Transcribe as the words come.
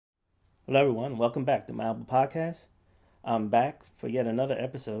Hello, everyone. Welcome back to my Apple Podcast. I'm back for yet another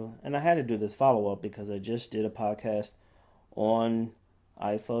episode, and I had to do this follow up because I just did a podcast on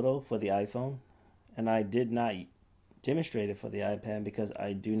iPhoto for the iPhone, and I did not demonstrate it for the iPad because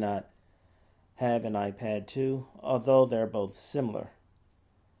I do not have an iPad 2, although they're both similar.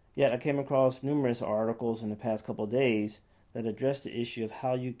 Yet I came across numerous articles in the past couple of days that address the issue of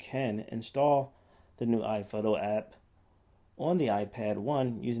how you can install the new iPhoto app on the iPad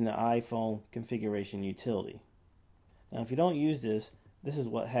 1 using the iPhone configuration utility. Now, if you don't use this, this is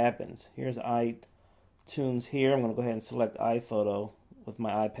what happens. Here's iTunes here. I'm going to go ahead and select iPhoto with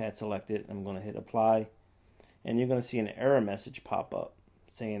my iPad selected. I'm going to hit apply, and you're going to see an error message pop up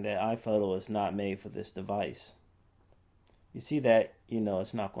saying that iPhoto is not made for this device. You see that, you know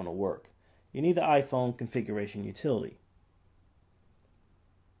it's not going to work. You need the iPhone configuration utility.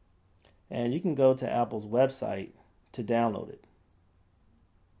 And you can go to Apple's website to download it.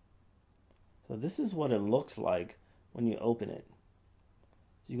 So this is what it looks like when you open it.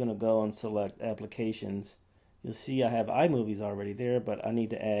 You're going to go and select applications. You'll see I have iMovies already there, but I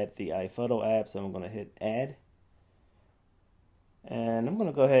need to add the iPhoto app, so I'm going to hit add. And I'm going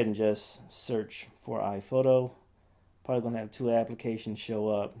to go ahead and just search for iPhoto. Probably going to have two applications show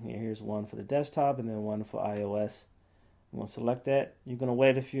up. Here's one for the desktop and then one for iOS. I'm going to select that. You're going to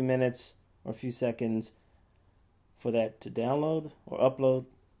wait a few minutes or a few seconds for that to download or upload.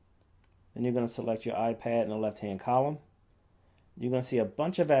 Then you're going to select your iPad in the left-hand column. You're going to see a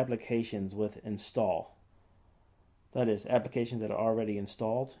bunch of applications with install. That is, applications that are already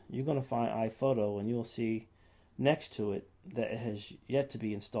installed. You're going to find iPhoto, and you'll see next to it that it has yet to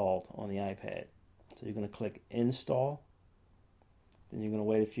be installed on the iPad. So you're going to click install. Then you're going to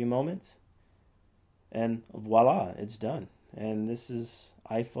wait a few moments. And voila, it's done. And this is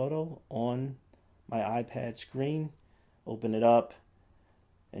iPhoto on my iPad screen. Open it up,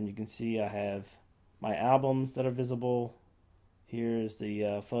 and you can see I have my albums that are visible. Here's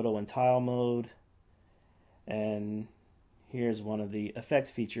the photo and tile mode, and here's one of the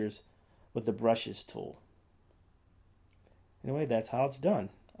effects features with the brushes tool. Anyway, that's how it's done.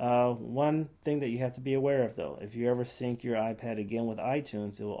 One thing that you have to be aware of, though, if you ever sync your iPad again with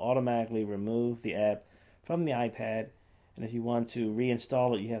iTunes, it will automatically remove the app from the iPad. And if you want to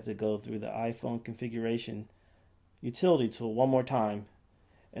reinstall it, you have to go through the iPhone configuration utility tool one more time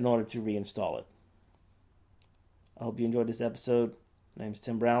in order to reinstall it. I hope you enjoyed this episode. My name is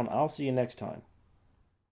Tim Brown. I'll see you next time.